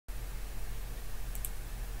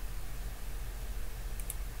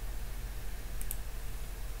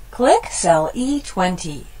Click cell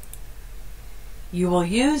E20. You will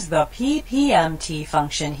use the PPMT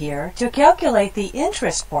function here to calculate the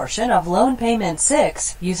interest portion of loan payment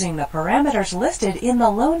 6 using the parameters listed in the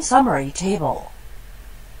loan summary table.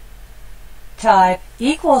 Type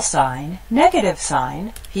 =, negative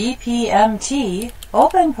sign, PPMT,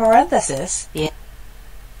 open parenthesis, in.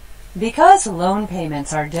 Because loan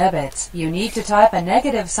payments are debits, you need to type a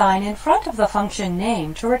negative sign in front of the function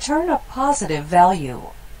name to return a positive value.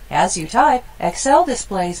 As you type, Excel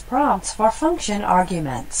displays prompts for function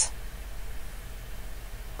arguments.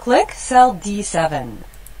 Click cell D7.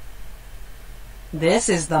 This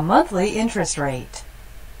is the monthly interest rate.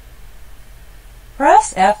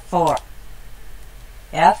 Press F4.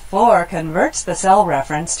 F4 converts the cell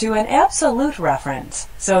reference to an absolute reference,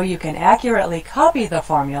 so you can accurately copy the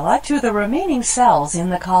formula to the remaining cells in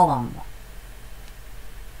the column.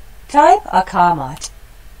 Type a comma.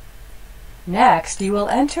 Next, you will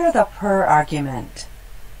enter the per argument.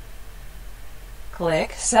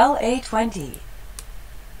 Click cell A20.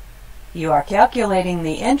 You are calculating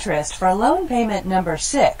the interest for loan payment number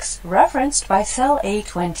 6, referenced by cell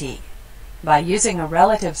A20. By using a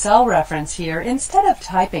relative cell reference here instead of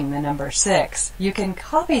typing the number 6, you can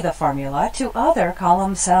copy the formula to other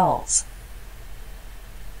column cells.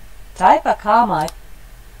 Type a comma.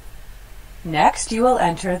 Next, you will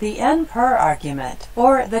enter the N per argument,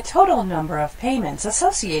 or the total number of payments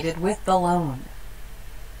associated with the loan.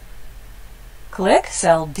 Click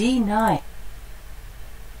cell D9.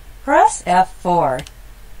 Press F4.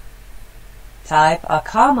 Type a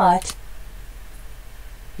comma.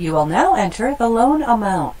 You will now enter the loan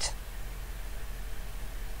amount.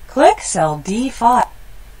 Click cell D5.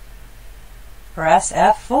 Press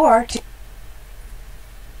F4 to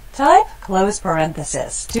type close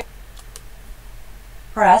parenthesis.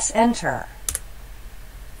 Press Enter.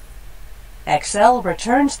 Excel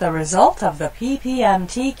returns the result of the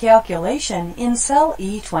PPMT calculation in cell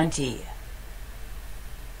E20.